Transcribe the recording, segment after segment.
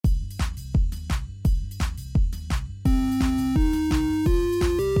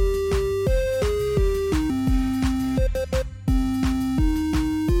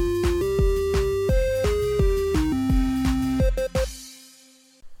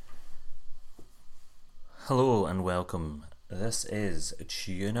Hello and welcome. This is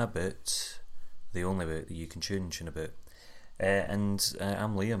Tune About, the only bit that you can tune about.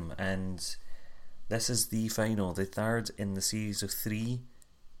 I'm Liam, and this is the final, the third in the series of three,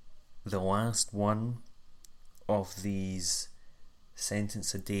 the last one of these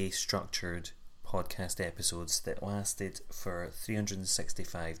sentence a day structured podcast episodes that lasted for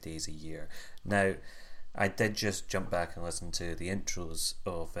 365 days a year. Now, I did just jump back and listen to the intros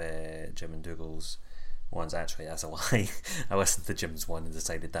of Jim and Dougal's ones. Actually, that's a lie. I listened to Jim's one and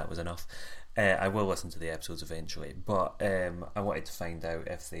decided that was enough. I will listen to the episodes eventually, but I wanted to find out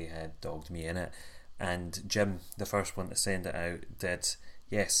if they had dogged me in it. And Jim, the first one to send it out, did.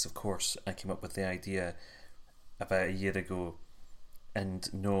 Yes, of course, I came up with the idea about a year ago, and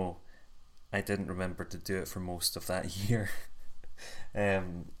no, I didn't remember to do it for most of that year.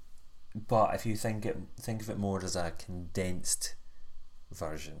 But if you think of it more as a condensed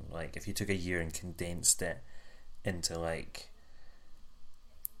version, like if you took a year and condensed it into like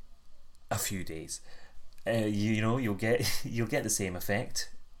a few days, you'll get the same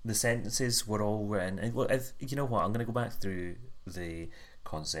effect. The sentences were all written, and well, if you know what, I'm going to go back through the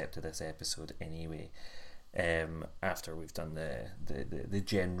concept of this episode anyway. After we've done the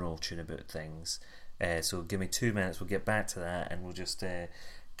general tune about things, so give me 2 minutes. We'll get back to that, and we'll just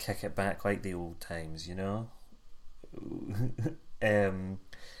kick it back like the old times, you know.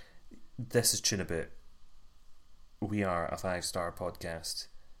 This is Tune About. We are a 5-star podcast.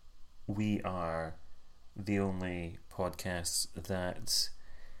 We are the only podcast that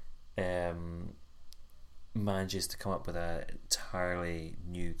manages to come up with an entirely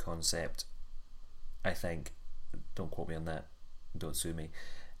new concept, I think. Don't quote me on that, don't sue me.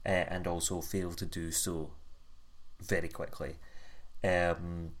 And also fail to do so very quickly.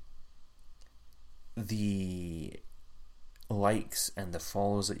 The likes and the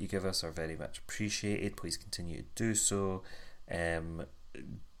follows that you give us are very much appreciated. Please continue to do so.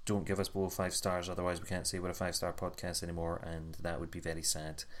 Don't give us below 5 stars, otherwise we can't say we're a 5-star podcast anymore, and that would be very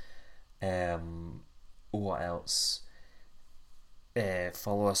sad. What else?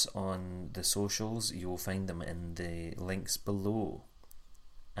 Follow us on the socials. You will find them in the links below.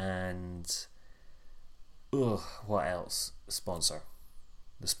 And what else? Sponsor.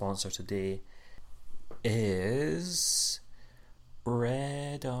 The sponsor today is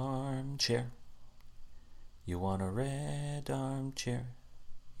Red Armchair. You want a red armchair?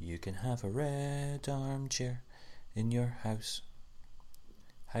 You can have a red armchair in your house.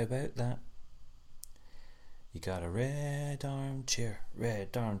 How about that? You got a red armchair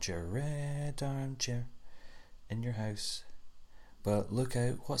in your house. But look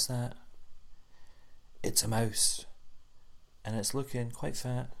out, what's that? It's a mouse, and it's looking quite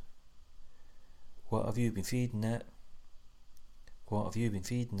fat. What have you been feeding it? Have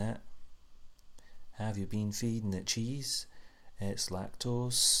you been feeding it cheese? It's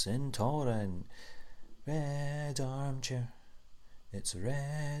lactose intolerant. Red armchair. It's a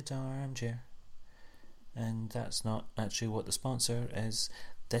red armchair. And that's not actually what the sponsor is.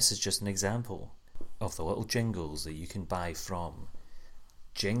 This is just an example of the little jingles that you can buy from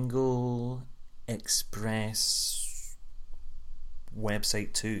Jingle Express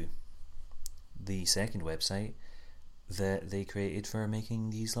website 2, the second website that they created for making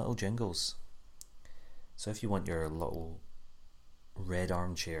these little jingles. So if you want your little red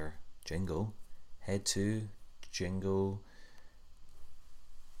armchair jingle, head to Jingle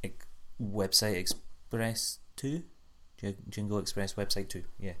website Express 2, Jingle Express website 2.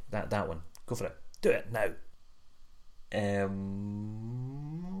 Yeah, that one. Go for it. Do it now.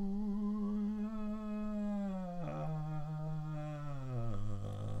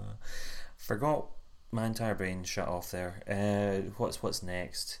 Forgot my entire brain shut off there. What's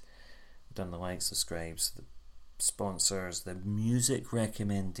next? I've done the likes, subscribes, the sponsors, the music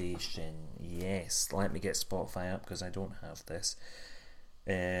recommendation. Yes, let me get Spotify up because I don't have this.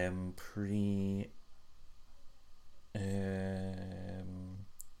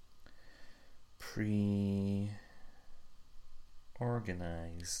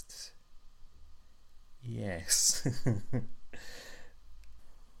 Yes.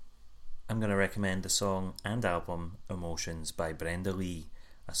 I'm going to recommend the song and album Emotions by Brenda Lee,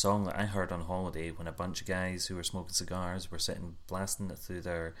 a song that I heard on holiday when a bunch of guys who were smoking cigars were sitting blasting it through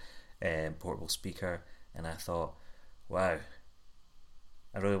their portable speaker, and I thought, wow,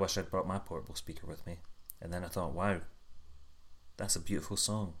 I really wish I'd brought my portable speaker with me. And then I thought, wow, that's a beautiful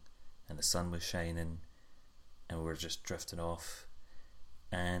song. And the sun was shining, and we were just drifting off,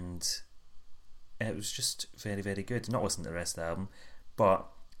 and it was just very, very good. Not listening to the rest of the album, but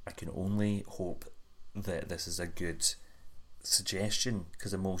I can only hope that this is a good suggestion,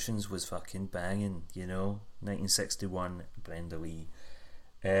 because Emotions was fucking banging, 1961, Brenda Lee.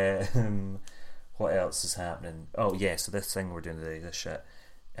 What else is happening? Oh yeah, so this thing we're doing today, this shit,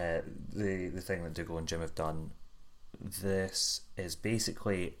 the thing that Dougal and Jim have done, this is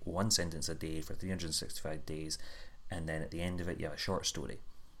basically one sentence a day for 365 days, and then at the end of it you have a short story.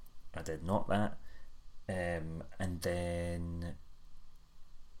 I did not that, and then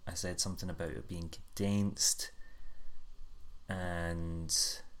I said something about it being condensed, and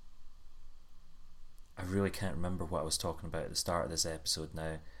I really can't remember what I was talking about at the start of this episode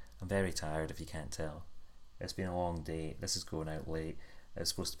now. I'm very tired, if you can't tell. It's been a long day. This is going out late. It was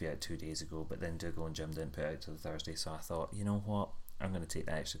supposed to be out 2 days ago, but then Dougal and Jim didn't put it out till Thursday, so I thought, you know what, I'm going to take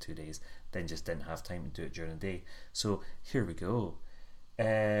the extra 2 days. Then just didn't have time to do it during the day. So here we go.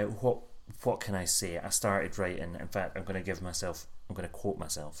 What can I say? I started writing. In fact, I'm going to quote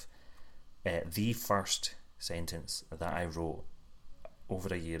myself. The first sentence that I wrote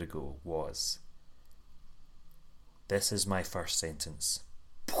over a year ago was, "This is my first sentence."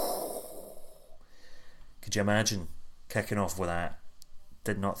 Could you imagine kicking off with that?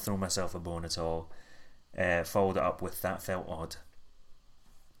 Did not throw myself a bone at all. Followed it up with "That felt odd."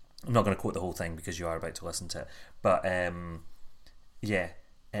 I'm not going to quote the whole thing because you are about to listen to it. But yeah,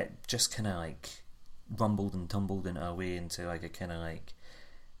 it just kind of like rumbled and tumbled in a way into like a kind of like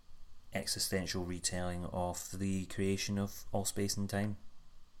existential retelling of the creation of all space and time.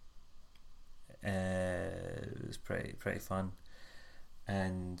 It was pretty fun.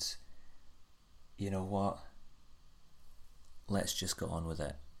 And you know what? Let's just get on with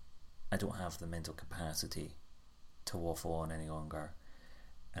it. I don't have the mental capacity to waffle on any longer,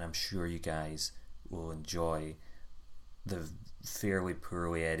 and I'm sure you guys will enjoy the fairly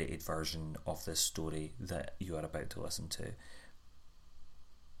poorly edited version of this story that you are about to listen to.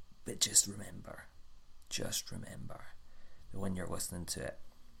 But just remember that when you're listening to it,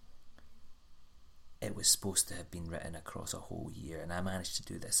 it was supposed to have been written across a whole year, and I managed to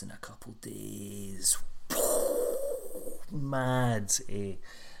do this in a couple days. Mad, eh?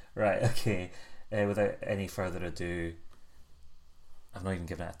 Right, okay. Without any further ado, I've not even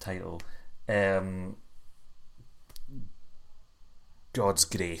given it a title. God's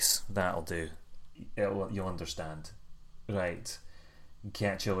Grace, that'll do. You'll understand. Right.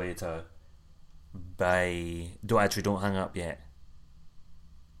 Catch you later. Bye. Don't hang up yet.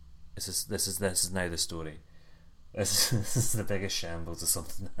 This is now the story. This is the biggest shambles of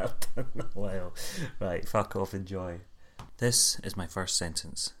something that I've done in a while. Right, fuck off, enjoy. This is my first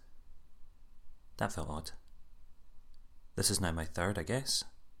sentence. That felt odd. This is now my third, I guess.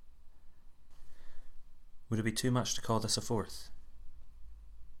 Would it be too much to call this a fourth?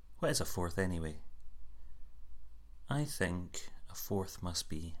 What is a fourth anyway? I think a fourth must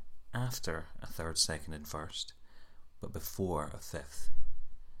be after a third, second and first, but before a fifth.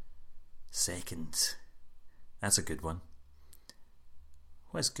 Second. That's a good one.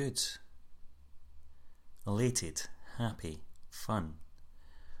 What is good? Elated, happy, fun.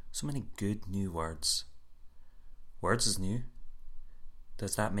 So many good new words. Words is new.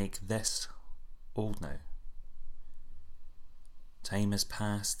 Does that make this old now? Time has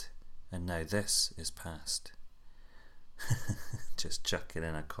passed, and now this is past. Just chucking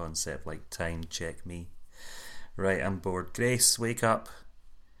in a concept like time, check me. Right, I'm bored. Grace, wake up.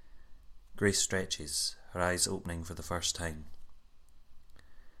 Grace stretches, her eyes opening for the first time.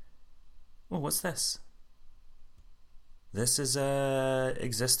 Oh, what's this? This is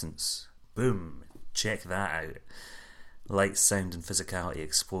existence. Boom. Check that out. Light, sound and physicality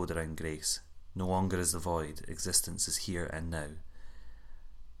explode around Grace. No longer is the void. Existence is here and now.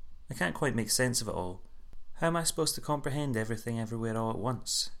 I can't quite make sense of it all. How am I supposed to comprehend everything everywhere all at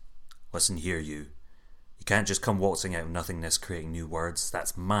once? Listen here, you. You can't just come waltzing out of nothingness creating new words.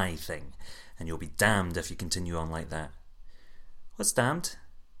 That's my thing. And you'll be damned if you continue on like that. What's damned?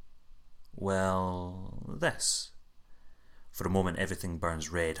 Well, this. For a moment everything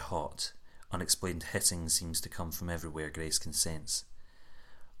burns red hot. Unexplained hissing seems to come from everywhere Grace can sense.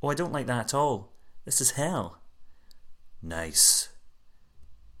 Oh, I don't like that at all. This is hell. Nice.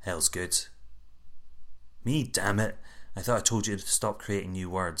 Hell's good. Me, damn it. I thought I told you to stop creating new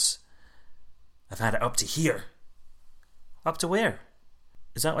words. I've had it up to here. Up to where?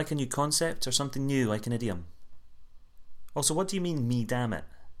 Is that like a new concept or something new like an idiom? Also, what do you mean, me damn it?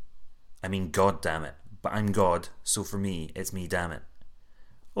 I mean, God damn it. But I'm God, so for me, it's me damn it.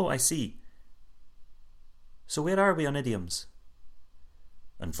 Oh, I see. So where are we on idioms?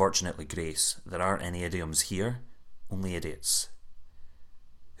 Unfortunately, Grace, there aren't any idioms here. Only idiots.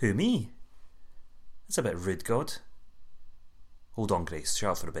 Who, me? That's a bit rude, God. Hold on, Grace.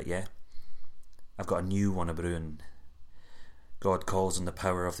 Shut up for a bit, yeah? I've got a new one a brewing. God calls on the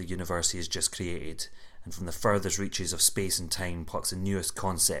power of the universe he has just created, and from the furthest reaches of space and time plucks the newest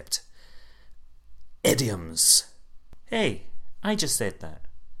concept. Idioms. Hey, I just said that.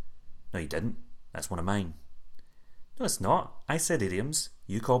 No, you didn't. That's one of mine. No, it's not. I said idioms.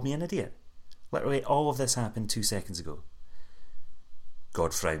 You called me an idiot. Literally all of this happened 2 seconds ago.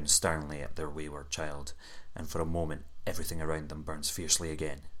 God frowns sternly at their wayward child, and for a moment everything around them burns fiercely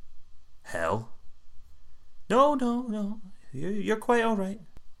again. Hell? No. You're quite alright.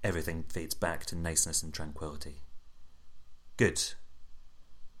 Everything fades back to niceness and tranquility. Good.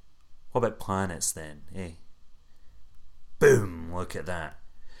 What about planets then, eh? Boom! Look at that.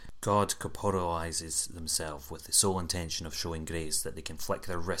 God corporealizes themselves with the sole intention of showing grace that they can flick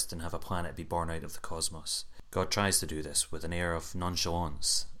their wrist and have a planet be born out of the cosmos. God tries to do this with an air of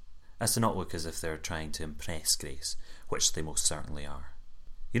nonchalance, as to not look as if they're trying to impress grace, which they most certainly are.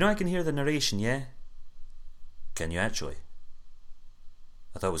 You know I can hear the narration, yeah? Can you actually?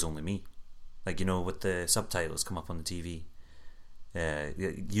 I thought it was only me. Like, you know, with the subtitles come up on the TV.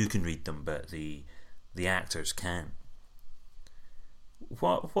 You can read them, but the actors can't.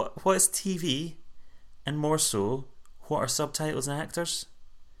 What is TV? And more so, what are subtitles and actors?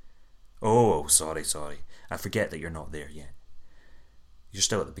 Oh, sorry. I forget that you're not there yet. You're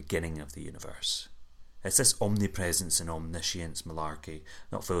still at the beginning of the universe. It's this omnipresence and omniscience malarkey.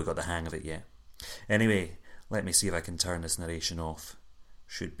 Not fully got the hang of it yet. Anyway, let me see if I can turn this narration off.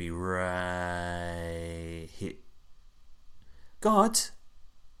 Should be right here. God!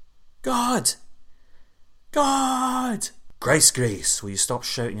 Grace, will you stop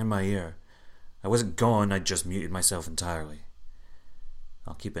shouting in my ear? I wasn't gone, I'd just muted myself entirely.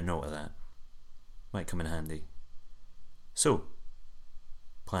 I'll keep a note of that. Might come in handy. So,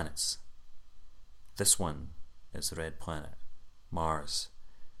 planets. This one is the red planet, Mars,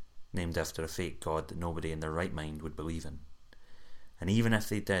 named after a fake god that nobody in their right mind would believe in. And even if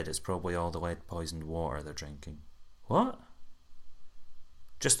they did, it's probably all the lead-poisoned water they're drinking. What?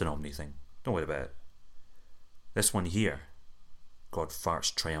 Just an Omni thing. Don't worry about it. This one here, God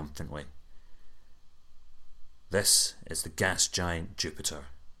farts triumphantly. This is the gas giant Jupiter.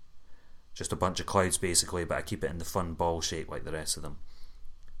 Just a bunch of clouds basically, but I keep it in the fun ball shape like the rest of them.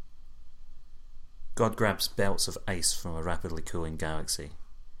 God grabs belts of ice from a rapidly cooling galaxy.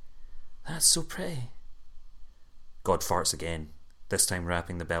 That's so pretty. God farts again, this time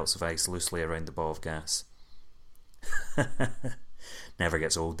wrapping the belts of ice loosely around the ball of gas. Never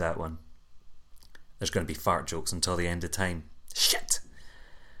gets old, that one. There's going to be fart jokes until the end of time. Shit!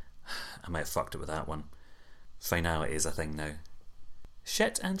 I might have fucked it with that one. Finality is a thing now.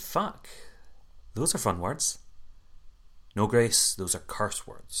 Shit and fuck. Those are fun words. No, Grace, those are curse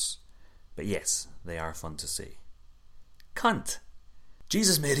words. But yes, they are fun to say. Cunt!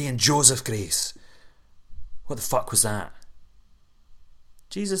 Jesus, Mary and Joseph, Grace. What the fuck was that?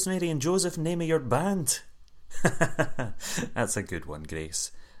 Jesus, Mary and Joseph, name of your band. That's a good one,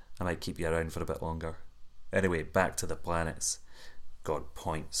 Grace. I might keep you around for a bit longer. Anyway, back to the planets. God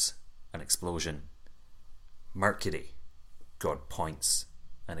points. An explosion. Mercury. God points.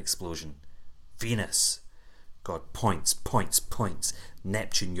 An explosion. Venus. God points.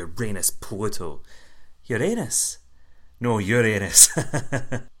 Neptune, Uranus, Pluto. Uranus? No, Uranus.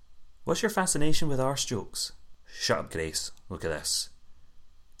 What's your fascination with arse jokes? Shut up, Grace. Look at this.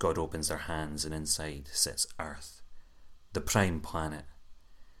 God opens their hands and inside sits Earth. The prime planet.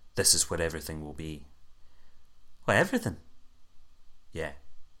 This is where everything will be. What, everything? Yeah.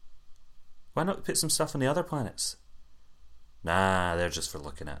 Why not put some stuff on the other planets? Nah, they're just for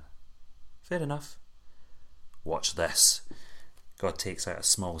looking at. Fair enough. Watch this. God takes out a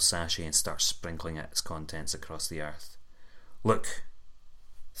small sachet and starts sprinkling its contents across the earth. Look.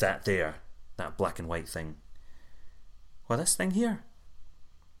 That there. That black and white thing. What, this thing here?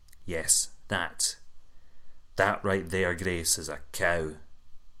 Yes, that. That right there, Grace, is a cow.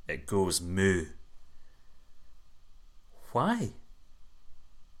 It goes moo. Why?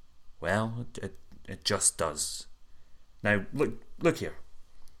 Well, it just does. Now, look here.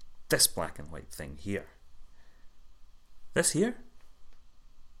 This black and white thing here. This here?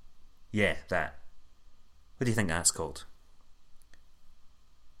 Yeah, that. What do you think that's called?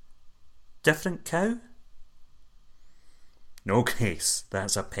 Different cow? No, Grace,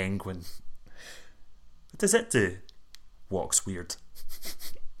 that's a penguin. What does it do? Walks weird.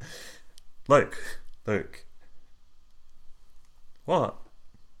 Look. What?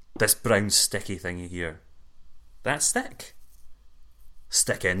 This brown sticky thingy here. That stick?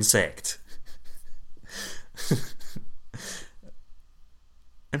 Stick insect.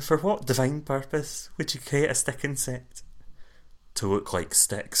 And for what divine purpose would you create a stick insect? To look like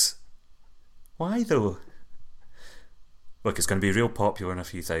sticks. Why though? Look, it's going to be real popular in a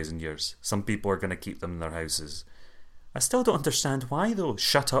few thousand years. Some people are going to keep them in their houses. I still don't understand why though.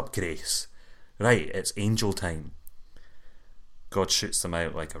 Shut up, Grace. Right, it's angel time. God shoots them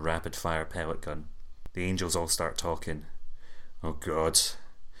out like a rapid fire pellet gun. The angels all start talking. Oh God.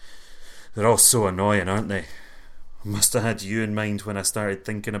 They're all so annoying, aren't they? I must have had you in mind when I started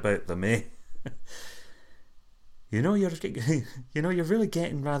thinking about them, eh? You're really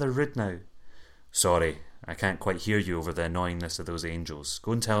getting rather rude now. Sorry, I can't quite hear you over the annoyingness of those angels.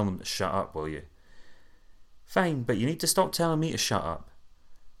 Go and tell them to shut up, will you? Fine, but you need to stop telling me to shut up.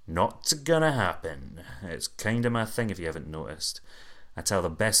 Not gonna happen. It's kind of my thing if you haven't noticed. I tell the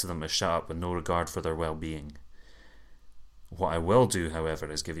best of them to shut up with no regard for their well-being. What I will do,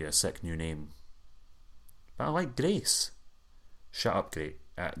 however, is give you a sick new name. But I like Grace. Shut up, Grace.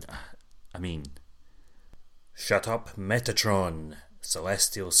 Shut up, Metatron,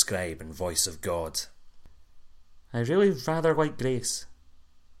 celestial scribe and voice of God. I really rather like Grace.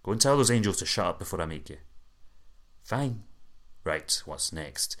 Go and tell those angels to shut up before I make you. Fine. Right, what's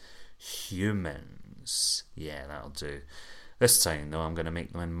next? Humans. Yeah, that'll do. This time, though, I'm going to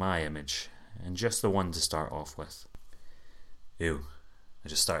make them in my image, and just the one to start off with. Ew, I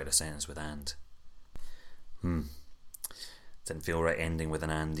just started a sentence with and. Didn't feel right ending with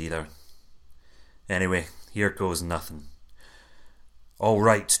an and either. Anyway, here goes nothing. All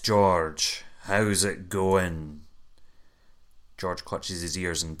right, George, how's it going? George clutches his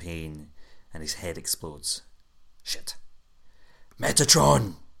ears in pain, and his head explodes. Shit.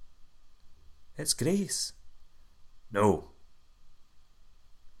 Metatron! It's Grace. No.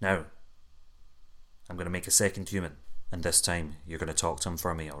 Now, I'm going to make a second human, and this time you're going to talk to him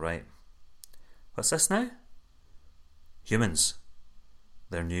for me, alright? What's this now? Humans.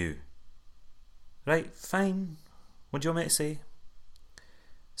 They're new. Right, fine. What do you want me to say?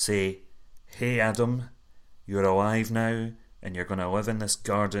 Say, hey Adam, you're alive now, and you're going to live in this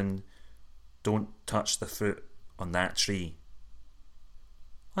garden. Don't touch the fruit on that tree.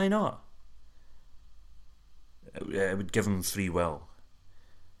 Why not? It would give him free will.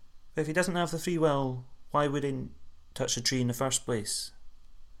 But if he doesn't have the free will, why would he touch the tree in the first place?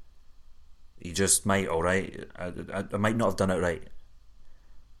 He just might, alright. I might not have done it right.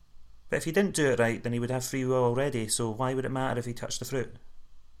 But if he didn't do it right, then he would have free will already, so why would it matter if he touched the fruit?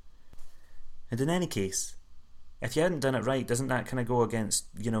 And in any case, if you hadn't done it right, doesn't that kind of go against,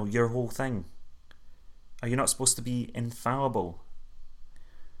 your whole thing? Are you not supposed to be infallible?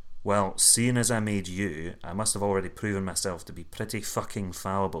 Well, seeing as I made you, I must have already proven myself to be pretty fucking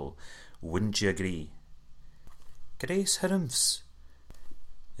fallible. Wouldn't you agree? Grace Hirmfs.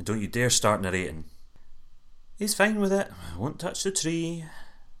 And don't you dare start narrating. He's fine with it. Won't touch the tree.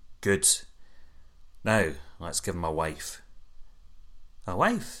 Good. Now, let's give him a wife. A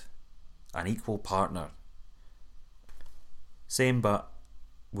wife? An equal partner. Same but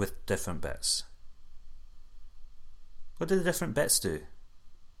with different bits. What do the different bits do?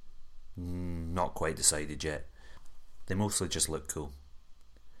 Not quite decided yet. They mostly just look cool.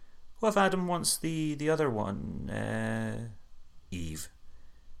 What if Adam wants the other one? Eve.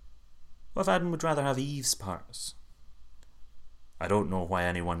 What if Adam would rather have Eve's parts? I don't know why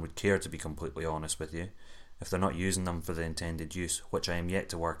anyone would care, to be completely honest with you. If they're not using them for the intended use, which I am yet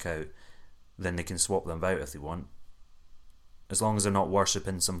to work out, then they can swap them out if they want. As long as they're not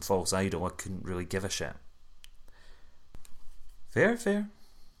worshipping some false idol, I couldn't really give a shit. Fair.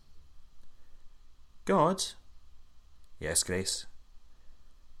 God? Yes, Grace?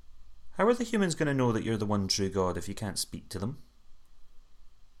 How are the humans going to know that you're the one true God if you can't speak to them?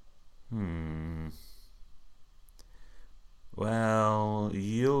 Well,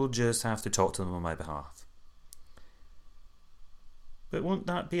 you'll just have to talk to them on my behalf. But won't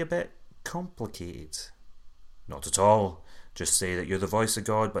that be a bit complicated? Not at all. Just say that you're the voice of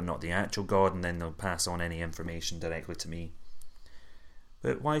God, but not the actual God, and then they'll pass on any information directly to me.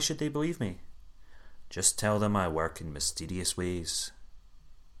 But why should they believe me? Just tell them I work in mysterious ways.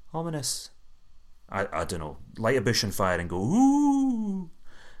 Ominous. I don't know. Light a bush on fire and go, ooh!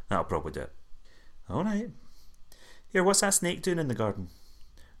 That'll probably do it. Alright. Here, what's that snake doing in the garden?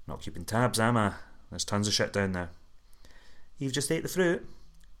 Not keeping tabs, am I? There's tons of shit down there. Eve just ate the fruit.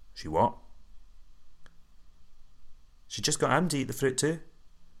 She what? She just got Adam to eat the fruit too.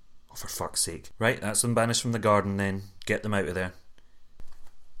 Oh, for fuck's sake. Right, that's them banished from the garden then. Get them out of there.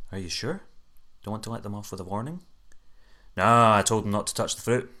 Are you sure? Don't want to let them off with a warning? Nah, I told them not to touch the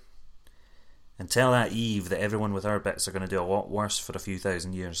fruit. And tell that Eve that everyone with her bits are going to do a lot worse for a few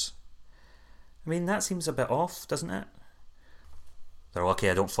thousand years. I mean, that seems a bit off, doesn't it? They're lucky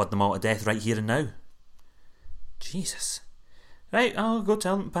I don't flood them all to death right here and now. Jesus. Right, I'll go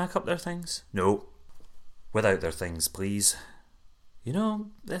tell them to pack up their things. No. Without their things, please. You know,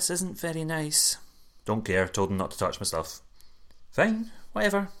 this isn't very nice. Don't care, told them not to touch my stuff. Fine,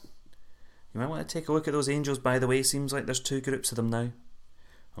 whatever. You might want to take a look at those angels, by the way. Seems like there's 2 groups of them now.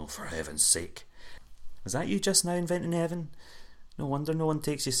 Oh, for heaven's sake. Was that you just now inventing heaven? No wonder no one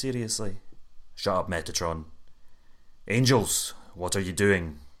takes you seriously. Shut up, Metatron. Angels, what are you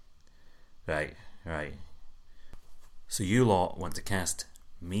doing? Right. So you lot want to cast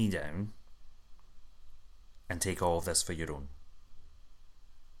me down and take all of this for your own.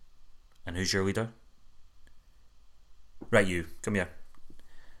 And who's your leader? Right, you, come here.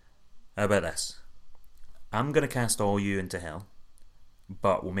 How about this? I'm going to cast all you into hell,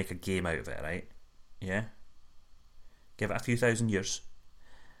 but we'll make a game out of it, right? Yeah? Give it a few thousand years.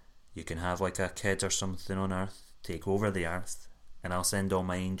 You can have like a kid or something on Earth, take over the Earth, and I'll send all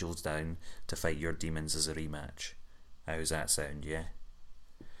my angels down to fight your demons as a rematch. How's that sound, yeah?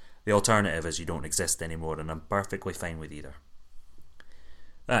 The alternative is you don't exist anymore, and I'm perfectly fine with either.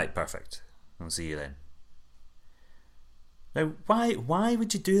 Right, perfect. I'll see you then. Now, why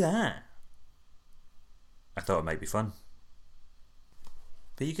would you do that? I thought it might be fun.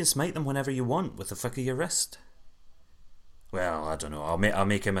 But you can smite them whenever you want with the flick of your wrist. Well, I don't know. I'll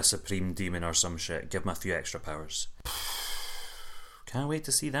make him a supreme demon or some shit. Give him a few extra powers. Can't wait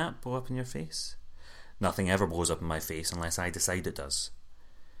to see that blow up in your face. Nothing ever blows up in my face unless I decide it does.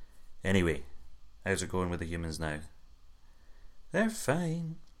 Anyway, how's it going with the humans now? They're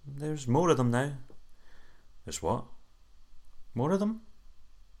fine. There's more of them now. There's what? More of them?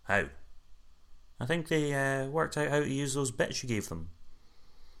 How? I think they worked out how to use those bits you gave them.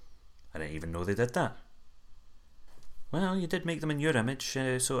 I didn't even know they did that. Well, you did make them in your image,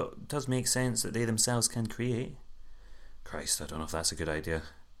 so it does make sense that they themselves can create. Christ, I don't know if that's a good idea.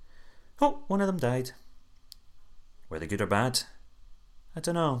 Oh, one of them died. Were they good or bad? I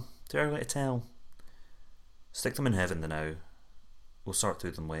don't know. Too early to tell. Stick them in heaven now. We'll sort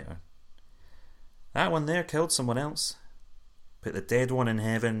through them later. That one there killed someone else. Put the dead one in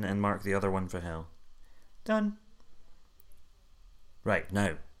heaven and mark the other one for hell. Done. Right,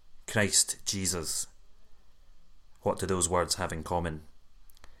 now, Christ Jesus. What do those words have in common?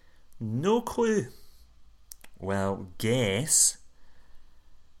 No clue. Well, guess.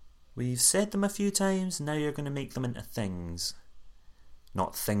 We've said them a few times, now you're going to make them into things.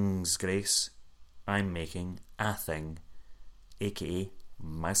 Not things, Grace. I'm making a thing, aka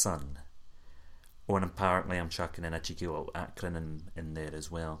my son. Oh, and apparently I'm chucking in a cheeky little acronym in there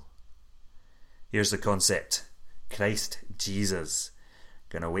as well. Here's the concept. Christ Jesus.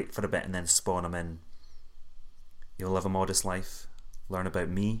 Gonna wait for a bit and then spawn him in. He'll live a modest life, learn about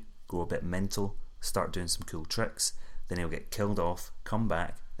me, go a bit mental, start doing some cool tricks, then he'll get killed off, come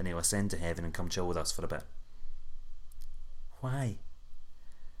back, then he'll ascend to heaven and come chill with us for a bit. Why?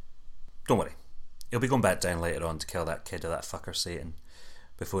 Don't worry. He'll be going back down later on to kill that kid or that fucker Satan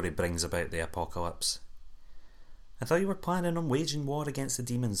before he brings about the apocalypse. I thought you were planning on waging war against the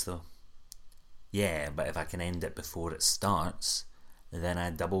demons though. Yeah, but if I can end it before it starts, then I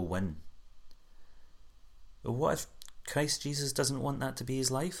double win. But what if Christ Jesus doesn't want that to be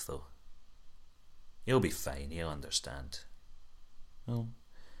his life though? He'll be fine, he'll understand. Well,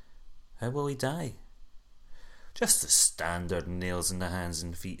 how will he die? Just the standard nails in the hands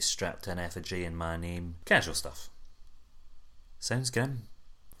and feet strapped to an effigy in my name. Casual stuff. Sounds grim.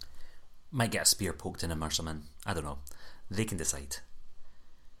 Might get a spear poked in him or something. I don't know. They can decide.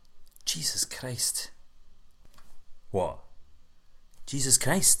 Jesus Christ. What? Jesus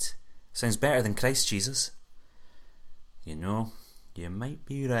Christ. Sounds better than Christ Jesus. You know, you might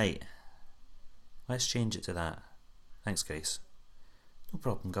be right. Let's change it to that. Thanks, Grace. No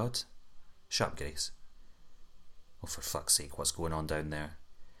problem, God. Shut up, Grace. Oh, for fuck's sake, what's going on down there?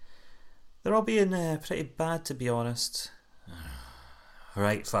 They're all being pretty bad, to be honest.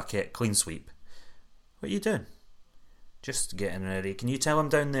 Right, fuck it, clean sweep. What are you doing? Just getting ready. Can you tell him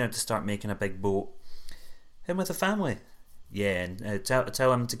down there to start making a big boat? Him with a family? Yeah, and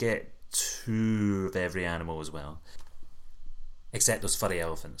tell him to get 2 of every animal as well. Except those furry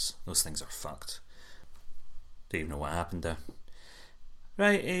elephants. Those things are fucked. Don't even know what happened there.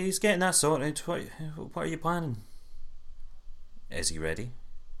 Right, he's getting that sorted. What are you planning? Is he ready?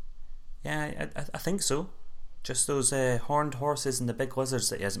 Yeah, I think so. Just those horned horses and the big lizards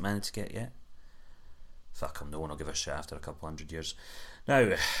that he hasn't managed to get yet. Fuck him, no one will give a shit after a couple 100 years.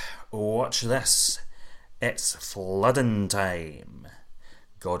 Now, watch this. It's flooding time.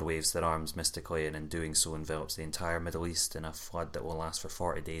 God waves their arms mystically and in doing so envelops the entire Middle East in a flood that will last for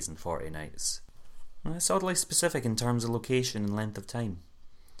 40 days and 40 nights. It's oddly specific in terms of location and length of time.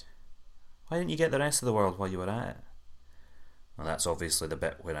 Why didn't you get the rest of the world while you were at it? Well, that's obviously the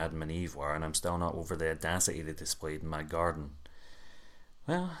bit where Adam and Eve were, and I'm still not over the audacity they displayed in my garden.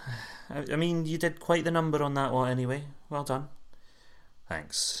 Well, I mean, you did quite the number on that lot anyway. Well done.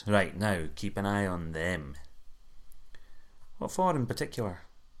 Thanks. Right, now, keep an eye on them. What for in particular?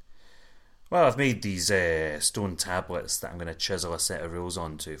 Well, I've made these stone tablets that I'm going to chisel a set of rules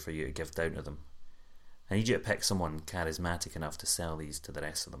onto for you to give down to them. I need you to pick someone charismatic enough to sell these to the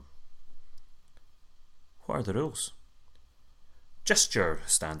rest of them. What are the rules? Just your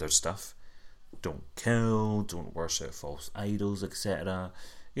standard stuff. Don't kill, don't worship false idols, etc.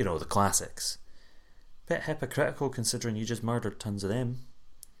 You know, the classics. Bit hypocritical considering you just murdered tons of them.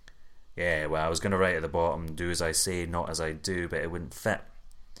 Yeah, well, I was going to write at the bottom, do as I say, not as I do, but it wouldn't fit.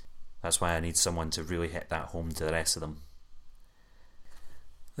 That's why I need someone to really hit that home to the rest of them.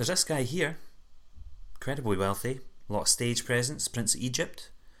 There's this guy here. Incredibly wealthy. A lot of stage presence. Prince of Egypt.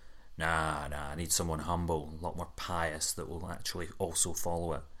 Nah, I need someone humble, a lot more pious that will actually also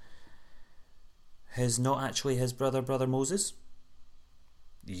follow it. Not actually his brother Moses?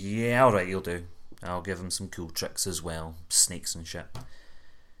 Yeah, alright, he'll do. I'll give him some cool tricks as well. Snakes and shit.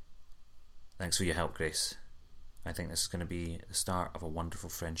 Thanks for your help, Grace. I think this is going to be the start of a wonderful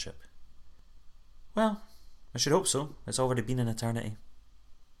friendship. Well, I should hope so. It's already been an eternity.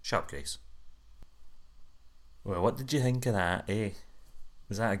 Shut up, Grace. Well, what did you think of that, eh?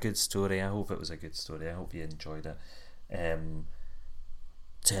 Was that a good story? I hope it was a good story. I hope you enjoyed it.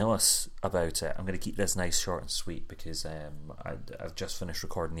 Tell us about it. I'm going to keep this nice, short and sweet because I've just finished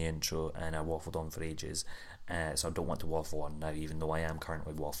recording the intro and I waffled on for ages. So I don't want to waffle on now, even though I am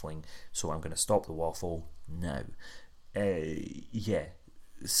currently waffling. So I'm going to stop the waffle now. Yeah,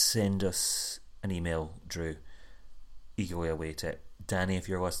 send us an email, Drew. Eagerly await it. Danny, if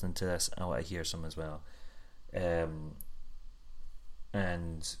you're listening to this, I want to hear some as well.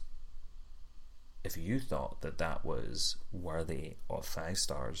 And if you thought that was worthy of 5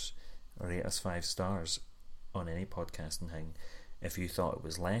 stars, rate us 5 stars on any podcasting thing. If you thought it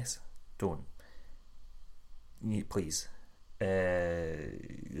was less, don't. Please. The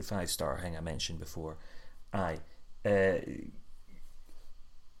 5-star thing I mentioned before. I'm going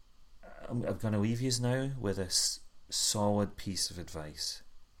to leave you now with a solid piece of advice.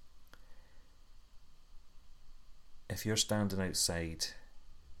 If you're standing outside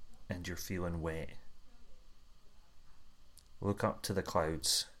and you're feeling wet, look up to the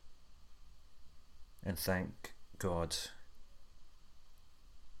clouds and thank God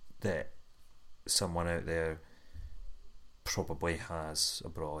that someone out there probably has a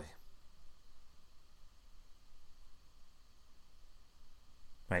brolly.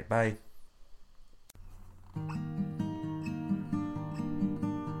 Right, bye.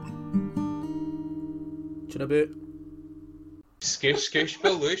 Skoosh, skoosh,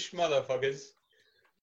 baloosh, motherfuckers.